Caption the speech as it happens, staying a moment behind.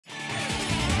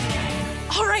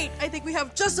All right, I think we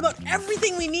have just about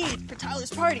everything we need for Tyler's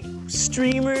party.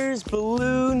 Streamers,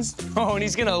 balloons. Oh, and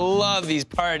he's gonna love these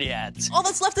party hats. All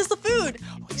that's left is the food.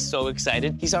 Oh, he's so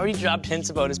excited. He's already dropped hints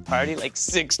about his party like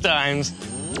 6 times.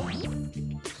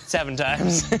 7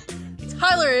 times.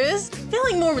 Tyler is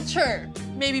feeling more mature.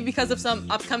 Maybe because of some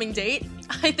upcoming date.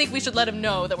 I think we should let him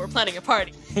know that we're planning a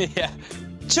party. Yeah.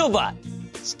 Chillbot,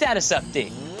 status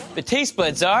update. The taste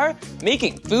buds are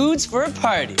making foods for a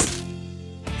party.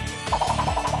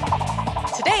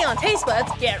 Today on Taste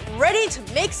Buds, get ready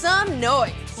to make some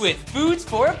noise. With foods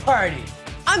for a party.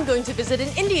 I'm going to visit an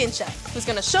Indian chef who's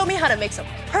gonna show me how to make some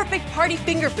perfect party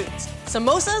finger foods.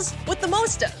 Samosas with the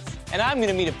mostas. And I'm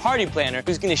gonna meet a party planner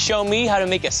who's gonna show me how to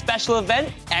make a special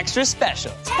event extra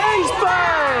special. Taste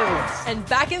buds! And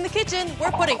back in the kitchen,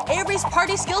 we're putting Avery's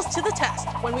party skills to the test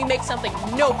when we make something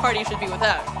no party should be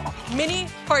without. Mini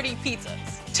party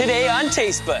pizzas. Today on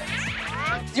Taste Buds.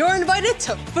 You're invited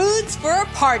to Foods for a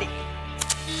Party.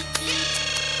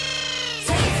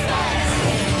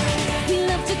 We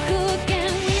love to cook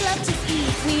and we love to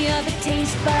eat. We are the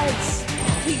Taste Buds.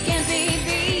 We can't be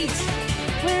beat.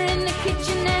 We're in the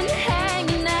kitchen and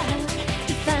hanging out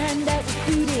to find out what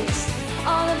food is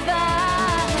all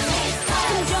about.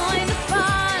 Come join the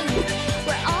fun.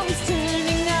 We're always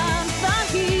turning on the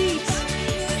heat.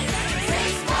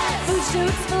 Food to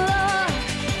explore.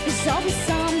 There's always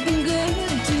something good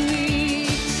to eat.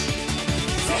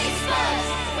 Taste Buds.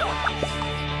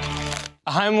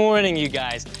 I'm warning you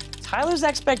guys. Tyler's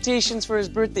expectations for his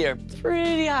birthday are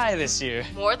pretty high this year.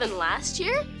 More than last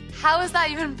year? How is that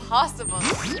even possible?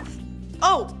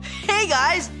 Oh, hey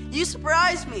guys, you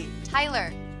surprised me.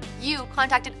 Tyler, you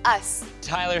contacted us.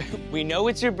 Tyler, we know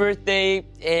it's your birthday,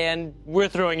 and we're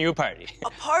throwing you a party. A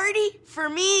party? For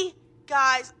me?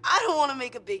 Guys, I don't want to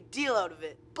make a big deal out of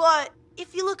it, but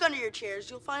if you look under your chairs,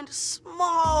 you'll find a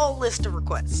small list of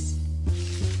requests.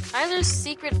 Tyler's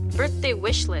secret birthday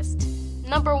wish list.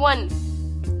 Number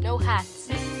 1, no hats.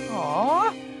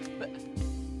 Aww.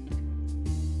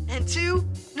 And 2,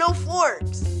 no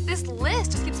forks. This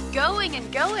list just keeps going and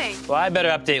going. Well, I better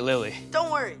update Lily.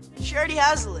 Don't worry, she already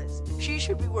has the list. She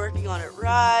should be working on it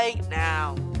right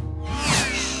now.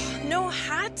 No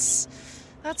hats?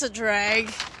 That's a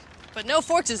drag. But no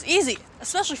forks is easy,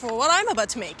 especially for what I'm about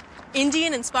to make.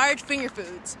 Indian-inspired finger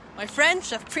foods. My friend,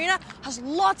 Chef Prina, has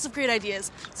lots of great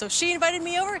ideas, so she invited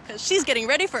me over because she's getting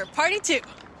ready for a party too.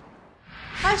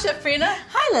 Hi, Chef Prina.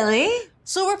 Hi, Lily.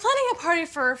 So we're planning a party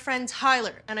for our friend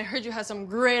Tyler, and I heard you have some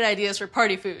great ideas for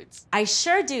party foods. I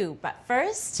sure do, but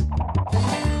first...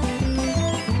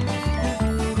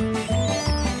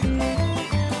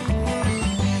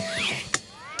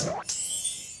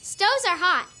 Stoves are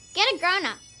hot. Get a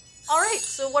grown-up. All right,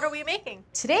 so what are we making?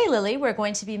 Today, Lily, we're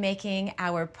going to be making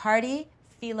our party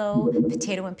phyllo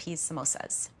potato and peas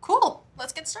samosas. Cool.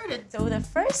 Let's get started. So the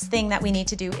first thing that we need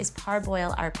to do is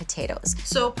parboil our potatoes.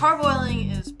 So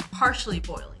parboiling is partially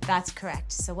boiling. That's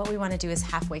correct. So what we want to do is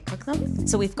halfway cook them.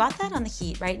 So we've got that on the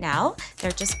heat right now.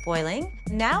 They're just boiling.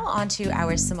 Now onto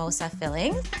our samosa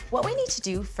filling. What we need to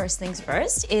do, first things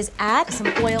first, is add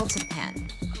some oil to the pan.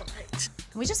 All right.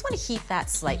 We just want to heat that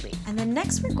slightly. And then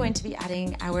next we're going to be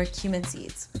adding our cumin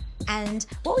seeds. And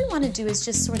what we want to do is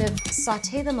just sort of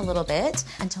saute them a little bit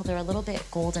until they're a little bit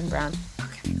golden brown.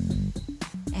 Okay.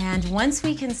 And once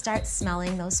we can start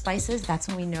smelling those spices, that's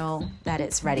when we know that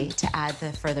it's ready to add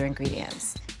the further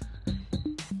ingredients.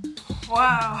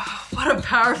 Wow, what a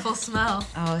powerful smell.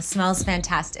 Oh, it smells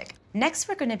fantastic. Next,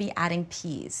 we're going to be adding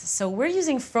peas. So we're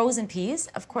using frozen peas.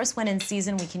 Of course, when in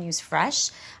season, we can use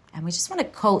fresh. And we just want to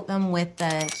coat them with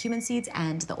the cumin seeds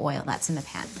and the oil that's in the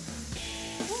pan.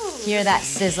 Hear that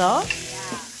sizzle?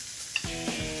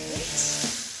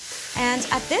 And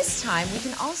at this time, we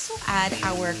can also add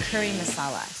our curry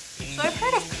masala. So I've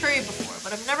heard of curry before,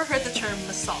 but I've never heard the term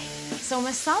masala. So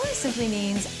masala simply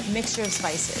means mixture of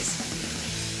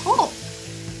spices. Cool.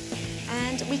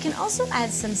 And we can also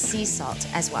add some sea salt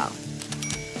as well.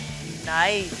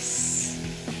 Nice.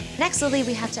 Next, Lily,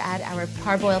 we have to add our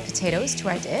parboiled potatoes to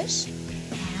our dish.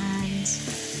 And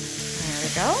there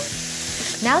we go.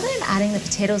 Now that I'm adding the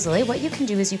potatoes, Lily, what you can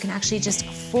do is you can actually just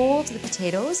fold the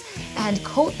potatoes and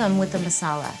coat them with the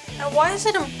masala. And why is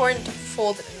it important to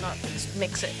fold it and not just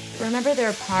mix it? Remember,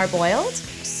 they're parboiled,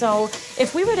 so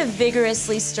if we were to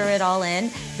vigorously stir it all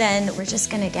in, then we're just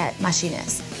gonna get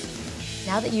mushiness.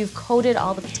 Now that you've coated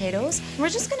all the potatoes, we're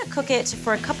just gonna cook it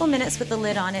for a couple minutes with the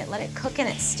lid on it, let it cook in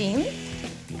its steam,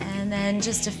 and then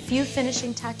just a few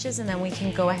finishing touches, and then we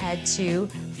can go ahead to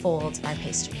fold our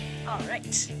pastry. All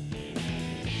right.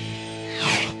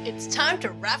 It's time to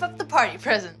wrap up the party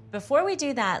present. Before we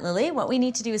do that, Lily, what we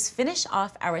need to do is finish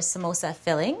off our samosa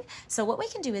filling. So what we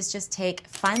can do is just take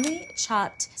finely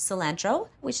chopped cilantro.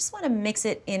 We just want to mix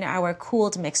it in our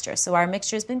cooled mixture. So our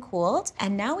mixture has been cooled,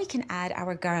 and now we can add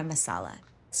our garam masala.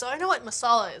 So I know what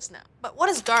masala is now, but what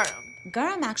is garam?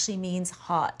 Garam actually means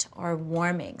hot or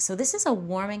warming. So this is a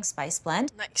warming spice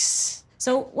blend. Nice.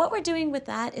 So what we're doing with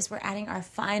that is we're adding our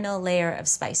final layer of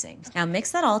spicing. Now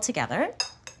mix that all together.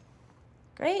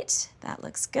 Great, that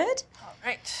looks good. All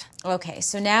right. Okay,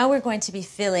 so now we're going to be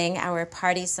filling our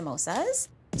party samosas.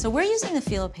 So we're using the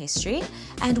phyllo pastry,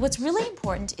 and what's really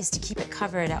important is to keep it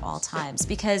covered at all times,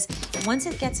 because once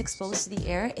it gets exposed to the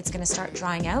air, it's going to start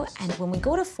drying out, and when we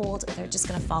go to fold, they're just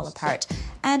going to fall apart.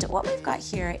 And what we've got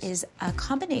here is a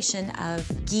combination of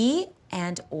ghee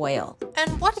and oil.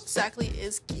 And what exactly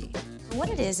is ghee? What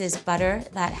it is butter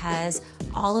that has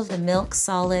all of the milk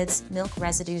solids, milk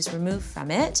residues removed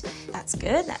from it. That's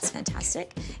good, that's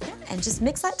fantastic. Yeah, and just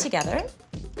mix that together.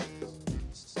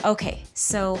 Okay,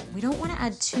 so we don't want to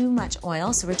add too much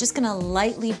oil, so we're just going to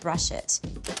lightly brush it.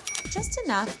 Just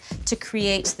enough to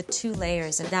create the 2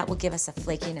 layers, and that will give us a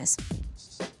flakiness.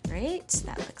 Great,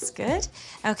 that looks good.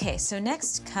 Okay, so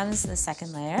next comes the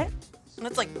second layer.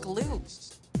 That's like glue.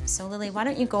 So Lily, why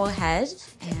don't you go ahead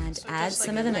and add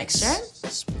some of the mixture.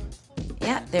 Spoonful.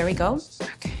 Yeah, there we go.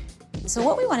 Okay. So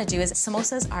what we want to do is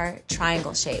samosas are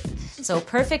triangle shape. So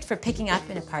perfect for picking up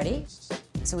in a party.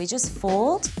 So we just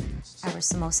fold our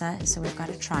samosa, so we've got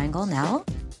a triangle now,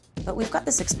 but we've got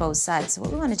this exposed side. So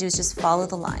what we want to do is just follow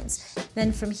the lines.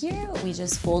 Then from here, we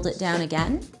just fold it down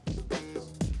again.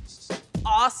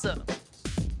 Awesome.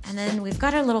 And then we've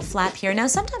got our little flap here. Now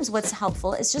sometimes what's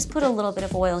helpful is just put a little bit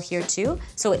of oil here too,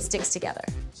 so it sticks together.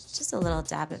 Just a little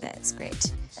dab of it, it's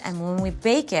great. And when we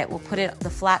bake it, we'll put it the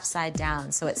flap side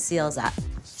down so it seals up.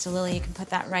 So Lily, you can put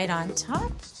that right on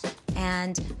top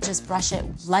and just brush it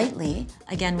lightly,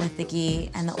 again with the ghee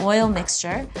and the oil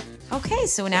mixture. Okay,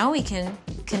 so now we can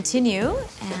continue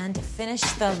and finish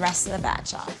the rest of the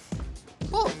batch off.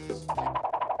 Cool.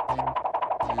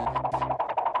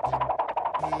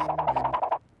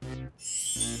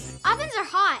 Ovens are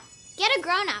hot. Get a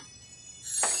grown-up.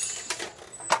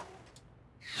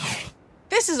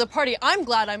 This is a party I'm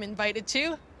glad I'm invited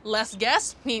to. Less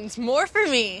guests means more for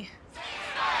me.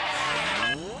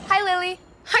 Hi, Lily.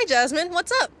 Hi, Jasmine.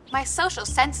 What's up? My social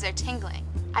senses are tingling.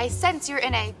 I sense you're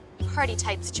in a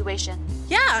party-type situation.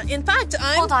 Yeah, in fact,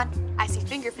 I'm... Hold on. I see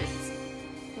finger foods.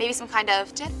 Maybe some kind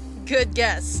of dip? Good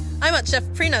guess. I'm at Chef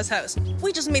Prina's house.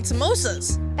 We just made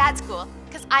samosas. That's cool,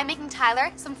 because I'm making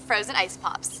Tyler some frozen ice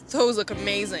pops. Those look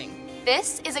amazing.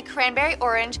 This is a cranberry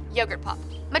orange yogurt pop.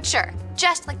 Mature,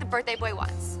 just like the birthday boy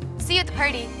wants. See you at the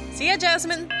party. See ya,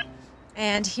 Jasmine.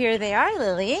 And here they are,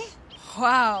 Lily.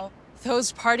 Wow,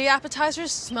 those party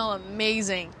appetizers smell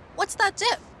amazing. What's that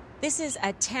dip? This is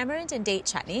a tamarind and date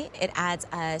chutney. It adds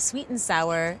a sweet and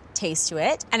sour taste to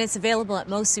it, and it's available at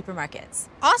most supermarkets.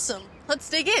 Awesome. Let's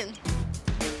dig in.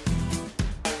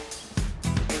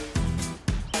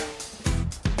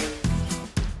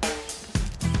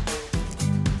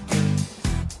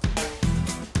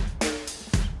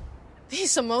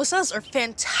 These samosas are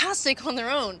fantastic on their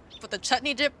own, but the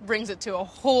chutney dip brings it to a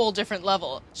whole different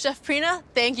level. Chef Prina,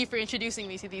 thank you for introducing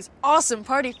me to these awesome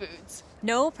party foods.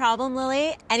 No problem,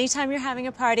 Lily. Anytime you're having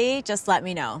a party, just let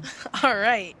me know. All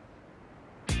right.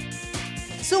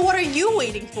 So what are you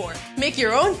waiting for? Make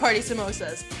your own party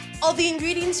samosas. All the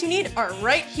ingredients you need are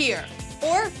right here.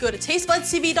 Or go to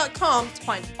tastebudscb.com to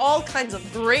find all kinds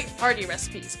of great party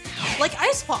recipes, like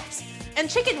ice pops and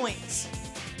chicken wings.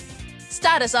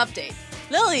 Status update.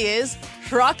 Lily is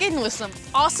rocking with some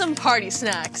awesome party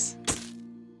snacks.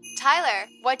 Tyler,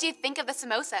 what do you think of the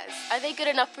samosas? Are they good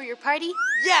enough for your party?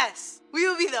 Yes, we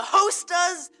will be the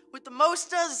hostas with the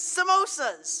mostas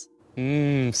samosas.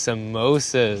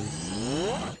 Samosas.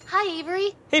 Hi,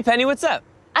 Avery. Hey, Penny, what's up?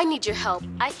 I need your help.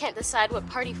 I can't decide what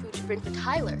party food to bring for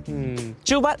Tyler.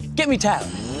 Chillbot, get me Tyler.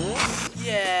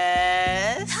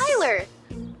 Yes. Tyler,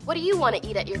 what do you want to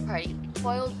eat at your party?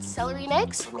 Boiled celery and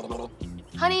eggs?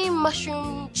 Honey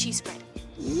mushroom cheese spread?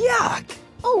 Yuck.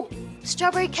 Oh,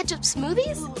 strawberry ketchup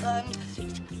smoothies?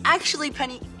 Actually,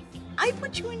 Penny, I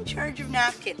put you in charge of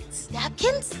napkins.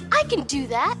 Napkins? I can do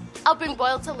that. I'll bring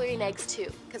boiled celery and eggs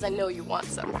too, because I know you want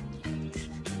some.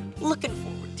 Looking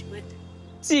forward to it.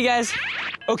 See you guys.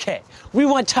 Okay, we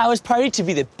want Tyler's party to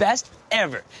be the best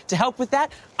ever. To help with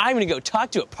that, I'm gonna go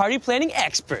talk to a party planning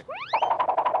expert.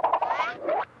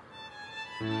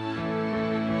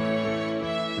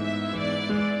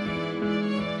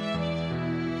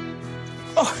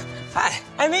 Oh, hi,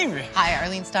 I'm Avery. Hi,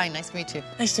 Arlene Stein. Nice to meet you.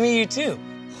 Nice to meet you too.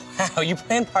 Wow, you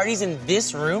plan parties in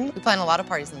this room? We plan a lot of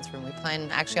parties in this room. We plan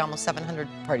actually almost 700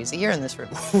 parties a year in this room.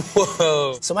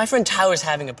 Whoa. So my friend Tyler's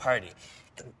having a party.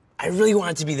 I really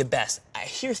want it to be the best. I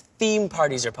hear theme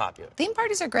parties are popular. Theme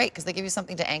parties are great because they give you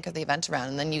something to anchor the event around,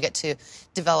 and then you get to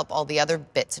develop all the other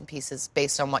bits and pieces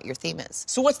based on what your theme is.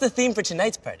 So what's the theme for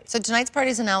tonight's party? So tonight's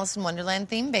party is an Alice in Wonderland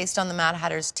theme based on the Mad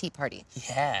Hatter's Tea Party.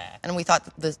 Yeah. And we thought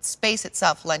that the space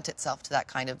itself lent itself to that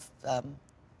kind of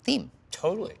theme.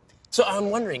 Totally. So I'm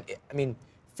wondering, I mean,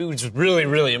 food's really,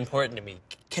 really important to me.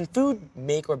 Can food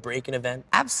make or break an event?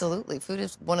 Absolutely. Food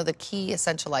is one of the key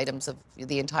essential items of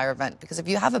the entire event, because if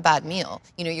you have a bad meal,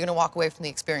 you know, you're going to walk away from the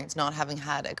experience not having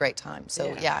had a great time.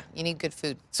 So, yeah, you need good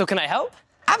food. So can I help?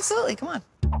 Absolutely. Come on.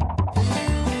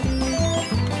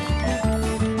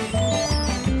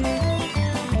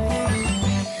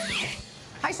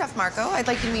 Hi, Chef Marco. I'd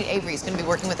like you to meet Avery. He's going to be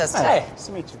working with us today. Hi, nice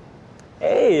to meet you.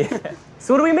 Hey.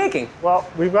 So what are we making? Well,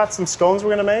 we've got some scones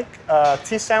we're going to make,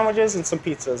 tea sandwiches, and some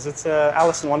pizzas. It's a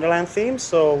Alice in Wonderland theme,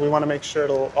 so we want to make sure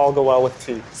it'll all go well with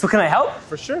tea. So can I help?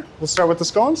 For sure. We'll start with the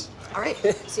scones. All right.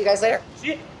 See you guys later.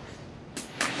 See you.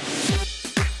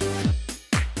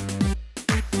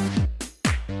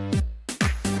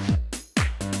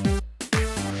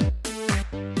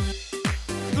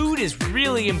 Food is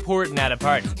really important at a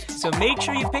party, so make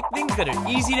sure you pick things that are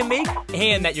easy to make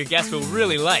and that your guests will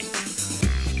really like.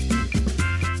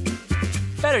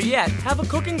 Better yet, have a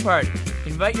cooking party.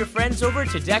 Invite your friends over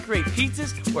to decorate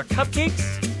pizzas or cupcakes,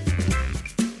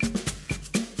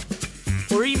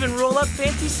 or even roll up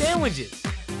fancy sandwiches.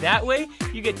 That way,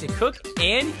 you get to cook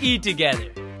and eat together.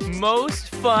 Most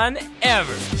fun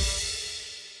ever.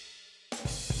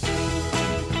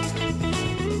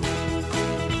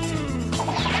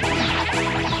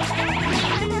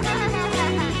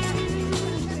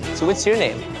 So what's your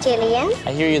name? Jillian.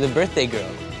 I hear you're the birthday girl.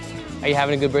 Are you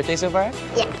having a good birthday so far?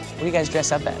 Yeah. What do you guys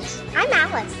dress up as? I'm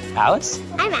Alice. Alice?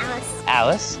 I'm Alice.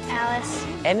 Alice? Alice.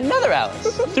 And another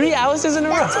Alice. 3 Alices in a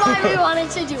row. That's why we wanted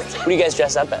to do it. What do you guys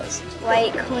dress up as?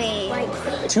 White Queen. White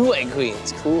Queen. 2 White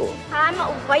Queens. Cool. I'm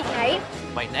a White Knight.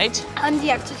 White Knight? I'm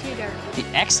the Executor.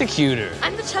 The Executor.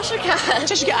 I'm the Cheshire Cat.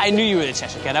 Cheshire Cat. I knew you were the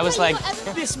Cheshire Cat. I was like,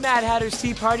 this Mad Hatter's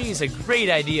Tea Party is a great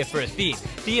idea for a theme.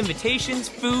 The invitations,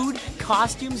 food,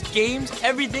 costumes, games,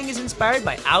 everything is inspired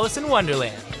by Alice in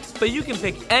Wonderland. But you can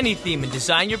pick any theme and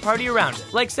design your party around it,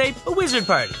 like, say, a wizard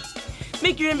party.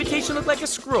 Make your invitation look like a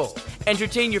scroll.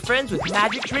 Entertain your friends with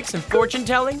magic tricks and fortune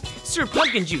telling. Serve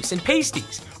pumpkin juice and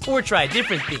pasties. Or try a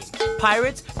different theme.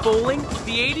 Pirates, bowling,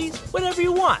 the 80s, whatever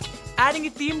you want. Adding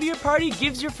a theme to your party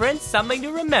gives your friends something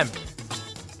to remember.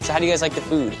 So how do you guys like the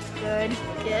food? Good.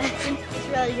 Good. It's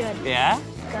really good. Yeah?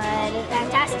 Good.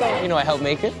 Fantastic. You know I helped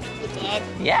make it? You did?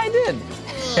 Yeah, I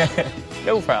did.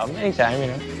 No problem. Anytime, you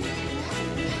know.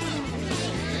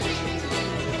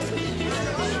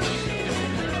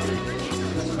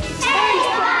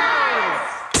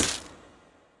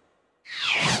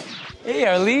 Hey,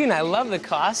 Arlene, I love the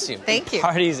costume. Thank you. The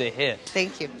party's a hit.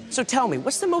 Thank you. So tell me,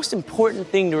 what's the most important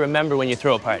thing to remember when you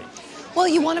throw a party? Well,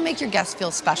 you want to make your guests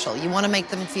feel special. You want to make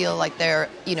them feel like they're,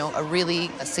 you know,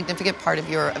 a significant part of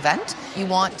your event. You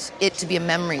want it to be a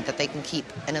memory that they can keep,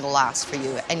 and it'll last for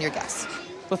you and your guests.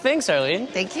 Well, thanks, Arlene.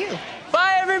 Thank you.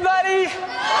 Bye, everybody!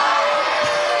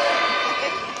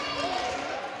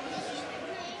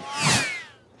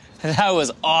 That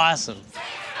was awesome.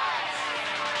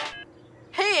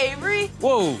 Hey, Avery.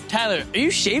 Whoa, Tyler, are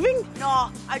you shaving?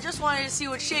 No, I just wanted to see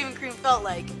what shaving cream felt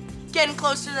like. Getting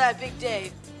closer to that big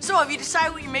day. So, have you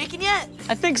decided what you're making yet?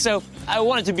 I think so. I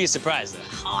want it to be a surprise, though.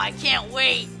 Oh, I can't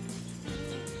wait.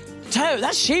 Tyler,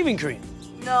 that's shaving cream.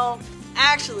 No,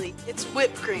 actually, it's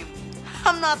whipped cream.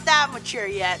 I'm not that mature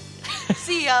yet.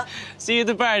 See ya. See you at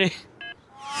the party.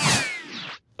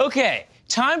 Okay,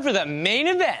 time for the main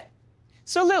event.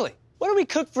 So, Lily, what do we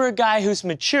cook for a guy who's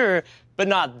mature, but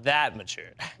not that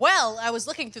mature? Well, I was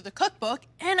looking through the cookbook,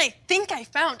 and I think I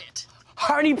found it.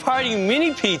 Hardy Party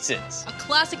mini pizzas. A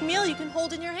classic meal you can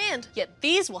hold in your hand, yet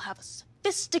these will have a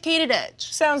sophisticated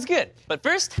edge. Sounds good. But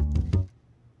first...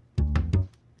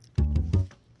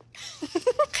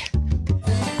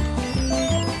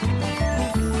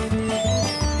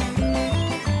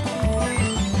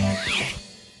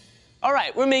 All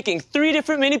right, we're making 3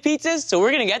 different mini pizzas, so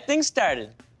we're gonna get things started.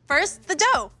 First, the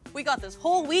dough. We got this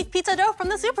whole wheat pizza dough from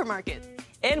the supermarket.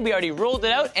 And we already rolled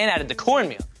it out and added the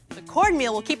cornmeal. The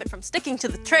cornmeal will keep it from sticking to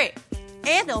the tray,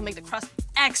 and it'll make the crust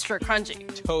extra crunchy.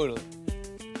 Totally.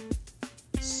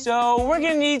 So we're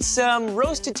gonna need some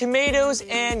roasted tomatoes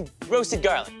and roasted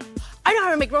garlic. I know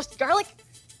how to make roasted garlic.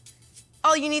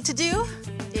 All you need to do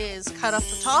is cut off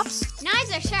the tops.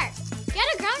 Knives are sharp. Get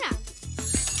a grown-up.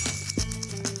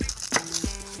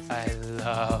 I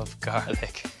love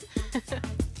garlic.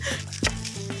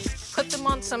 Put them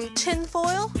on some tin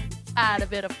foil, add a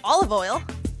bit of olive oil.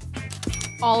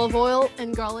 Olive oil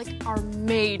and garlic are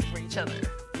made for each other.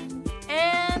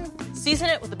 And season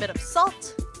it with a bit of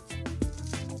salt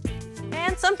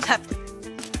and some pepper.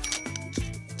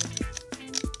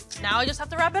 Now I just have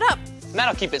to wrap it up. And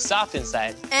that'll keep it soft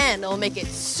inside. And it'll make it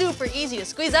super easy to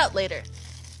squeeze out later.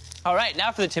 All right,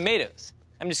 now for the tomatoes.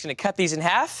 I'm just gonna cut these in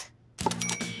half.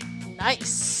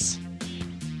 Nice.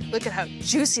 Look at how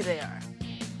juicy they are.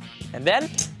 And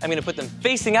then I'm gonna put them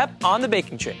facing up on the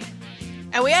baking tray.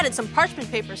 And we added some parchment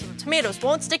paper so the tomatoes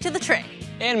won't stick to the tray.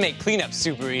 And make cleanup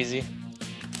super easy.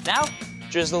 Now,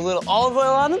 drizzle a little olive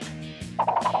oil on them.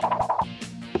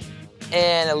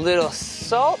 And a little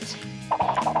salt.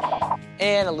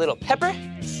 And a little pepper.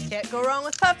 Can't go wrong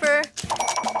with pepper.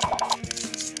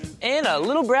 And a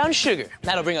little brown sugar.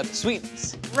 That'll bring out the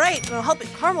sweetness. Right, and it'll help it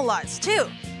caramelize too.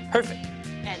 Perfect.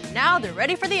 And now they're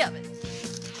ready for the oven.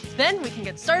 Then we can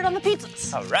get started on the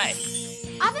pizzas. All right.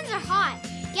 Ovens are hot.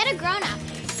 Get a grown-up.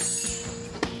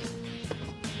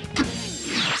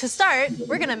 To start,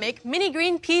 we're gonna make mini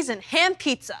green peas and ham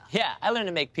pizza. Yeah, I learned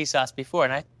to make pea sauce before,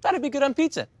 and I thought it'd be good on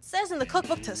pizza. It says in the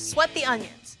cookbook to sweat the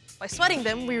onions. By sweating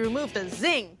them, we remove the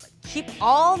zing, but keep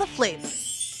all the flavor.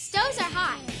 Stoves are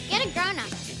hot. Get a grown-up.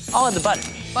 I'll add the butter.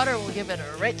 Butter will give it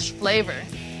a rich flavor.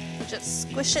 Just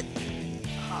squish it.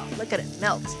 Oh, look at it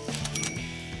melt.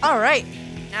 All right,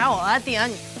 now I'll add the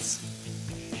onions.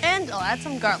 And I'll add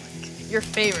some garlic, your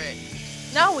favorite.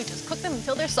 Now we just cook them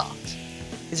until they're soft.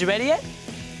 Is it ready yet?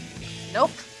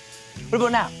 Nope. What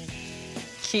about now?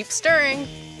 Keep stirring.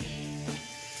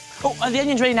 Oh, are the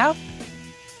onions ready now?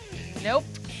 Nope.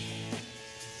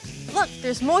 Look,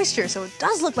 there's moisture, so it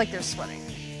does look like they're sweating.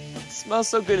 It smells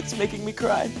so good, it's making me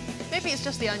cry. Maybe it's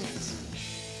just the onions.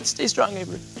 Stay strong,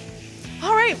 Avery.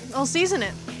 All right, I'll season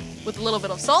it with a little bit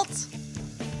of salt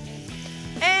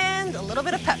and a little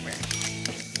bit of pepper.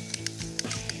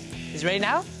 Is it ready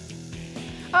now?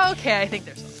 Okay, I think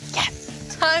they're soft.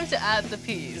 Yes! Time to add the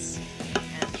peas.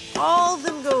 And all of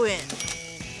them go in.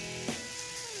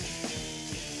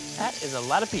 That is a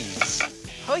lot of peas.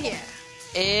 Oh yeah.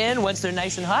 And once they're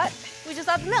nice and hot, We just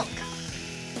add the milk.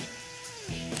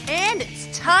 And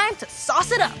it's time to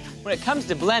sauce it up. when it comes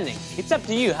to blending, it's up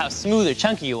to you how smooth or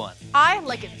chunky you want. I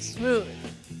like it smooth.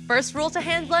 First rule to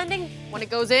hand blending, when it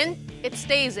goes in, it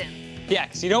stays in. Yeah,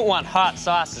 because you don't want hot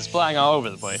sauces flying all over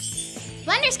the place.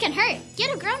 Blenders can hurt.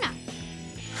 Get a grown-up.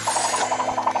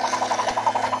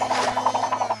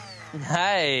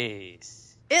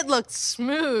 Nice. It looks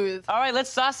smooth. All right, let's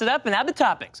sauce it up and add the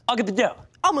toppings. I'll get the dough.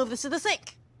 I'll move this to the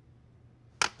sink.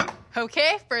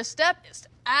 Okay, first step is to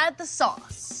add the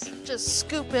sauce. Just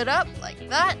scoop it up like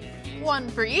that, one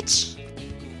for each.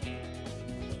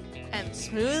 And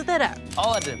smooth it out.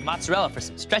 I'll add the mozzarella for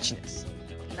some stretchiness.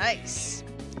 Nice.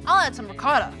 I'll add some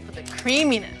ricotta for the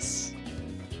creaminess.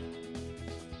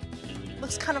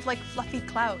 Looks kind of like fluffy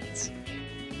clouds.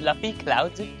 Fluffy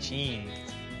clouds of cheese.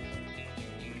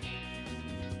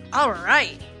 All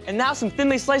right. And now some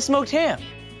thinly sliced smoked ham.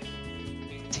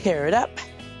 Tear it up.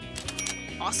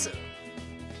 Awesome.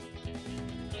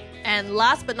 And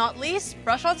last but not least,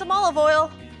 brush on some olive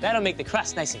oil. That'll make the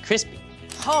crust nice and crispy.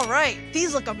 All right,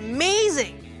 these look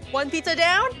amazing. One pizza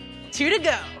down, 2 to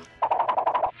go.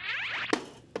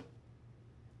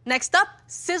 Next up,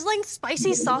 sizzling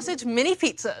spicy sausage mini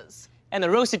pizzas. And the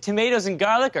roasted tomatoes and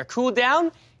garlic are cooled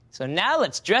down, so now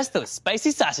let's dress those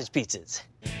spicy sausage pizzas.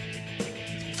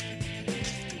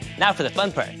 Now for the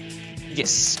fun part. You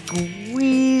just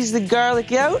squeeze the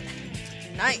garlic out.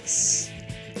 Nice.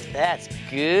 That's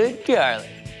good garlic.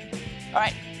 All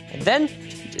right, and then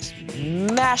you just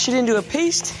mash it into a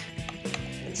paste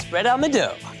and spread on the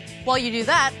dough. While you do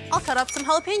that, I'll cut up some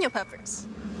jalapeno peppers.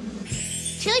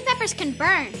 Chili peppers can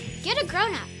burn. Get a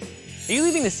grown-up. Are you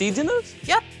leaving the seeds in those?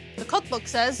 Yep, the cookbook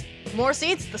says, more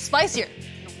seeds, the spicier.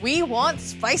 We want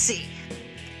spicy.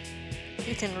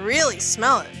 You can really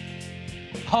smell it.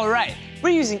 All right, we're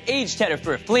using aged cheddar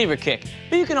for a flavor kick,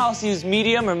 but you can also use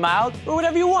medium or mild or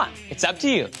whatever you want. It's up to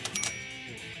you.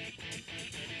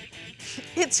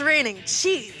 It's raining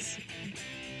cheese.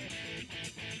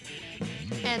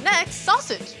 And next,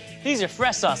 sausage. These are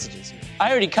fresh sausages.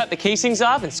 I already cut the casings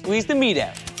off and squeezed the meat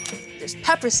out. There's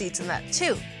pepper seeds in that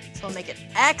too, so it'll make it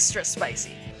extra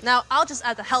spicy. Now I'll just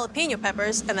add the jalapeno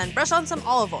peppers and then brush on some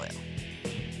olive oil.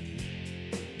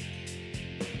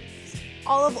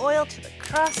 Olive oil to the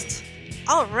crust.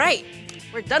 All right,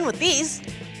 we're done with these.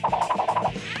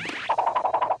 You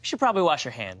should probably wash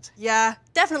your hands. Yeah,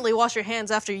 definitely wash your hands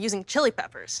after using chili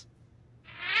peppers.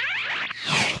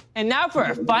 And now for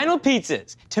our final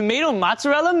pizzas. Tomato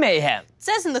mozzarella mayhem. It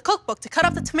says in the cookbook to cut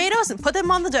up the tomatoes and put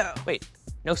them on the dough. Wait,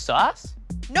 no sauce?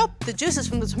 Nope, the juices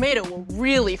from the tomato will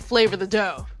really flavor the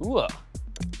dough. Ooh.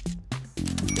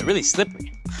 They're really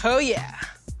slippery. Oh yeah,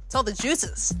 it's all the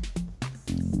juices.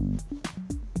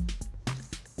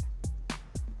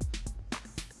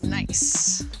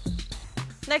 Nice.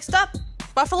 Next up,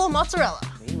 buffalo mozzarella.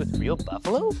 Made with real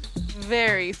buffalo?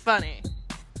 Very funny.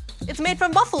 It's made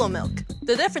from buffalo milk.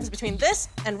 The difference between this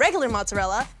and regular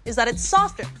mozzarella is that it's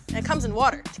softer and it comes in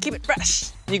water to keep it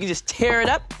fresh. You can just tear it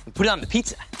up and put it on the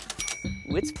pizza.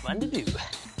 Ooh, it's fun to do.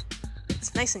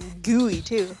 It's nice and gooey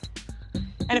too.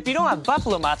 And if you don't have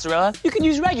buffalo mozzarella, you can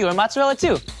use regular mozzarella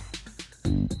too.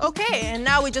 Okay, and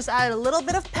now we just add a little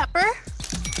bit of pepper.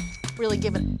 Really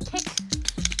give it a kick.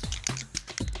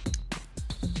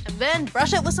 And then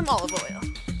brush it with some olive oil.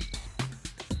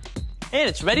 And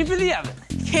it's ready for the oven.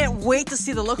 Can't wait to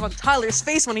see the look on Tyler's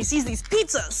face when he sees these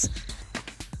pizzas.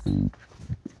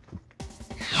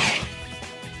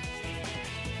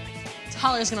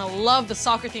 Tyler's gonna love the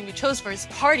soccer theme you chose for his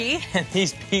party. And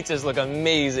these pizzas look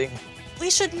amazing. We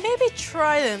should maybe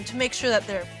try them to make sure that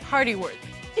they're party worthy.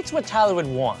 It's what Tyler would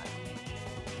want.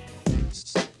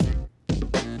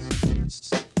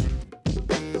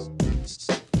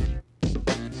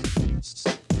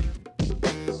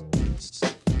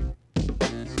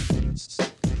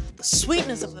 The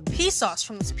sweetness of the pea sauce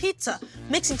from this pizza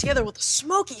mixing together with the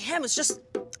smoky ham is just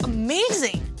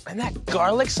amazing. And that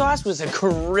garlic sauce was a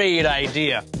great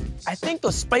idea. I think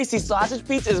the spicy sausage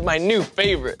pizza is my new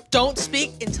favorite. Don't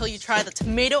speak until you try the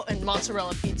tomato and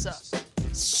mozzarella pizza.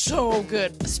 So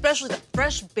good, especially the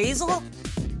fresh basil.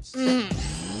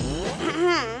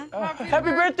 Happy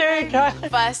birthday, Tyler.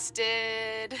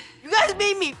 Busted. You guys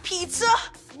made me pizza?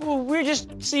 Well, we're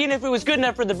just seeing if it was good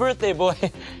enough for the birthday boy.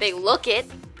 They look it.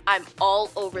 I'm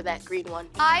all over that green one.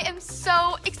 I am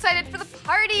so excited for the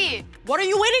party. What are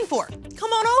you waiting for?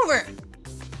 Come on over.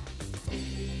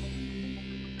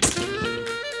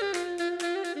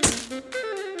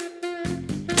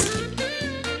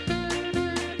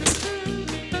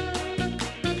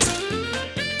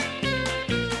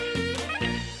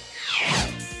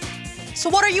 So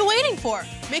what are you waiting for?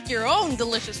 Make your own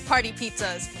delicious party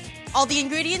pizzas. All the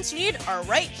ingredients you need are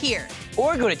right here.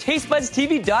 Or go to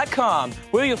TasteBudsTV.com,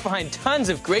 where you'll find tons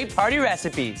of great party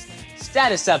recipes.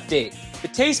 Status update. The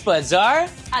Taste Buds are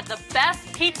At the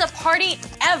best pizza party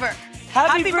ever.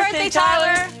 Happy birthday,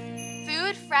 Tyler!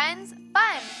 Food, friends,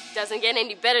 fun. Doesn't get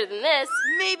any better than this.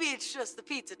 Maybe it's just the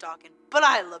pizza talking, but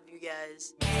I love you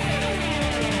guys.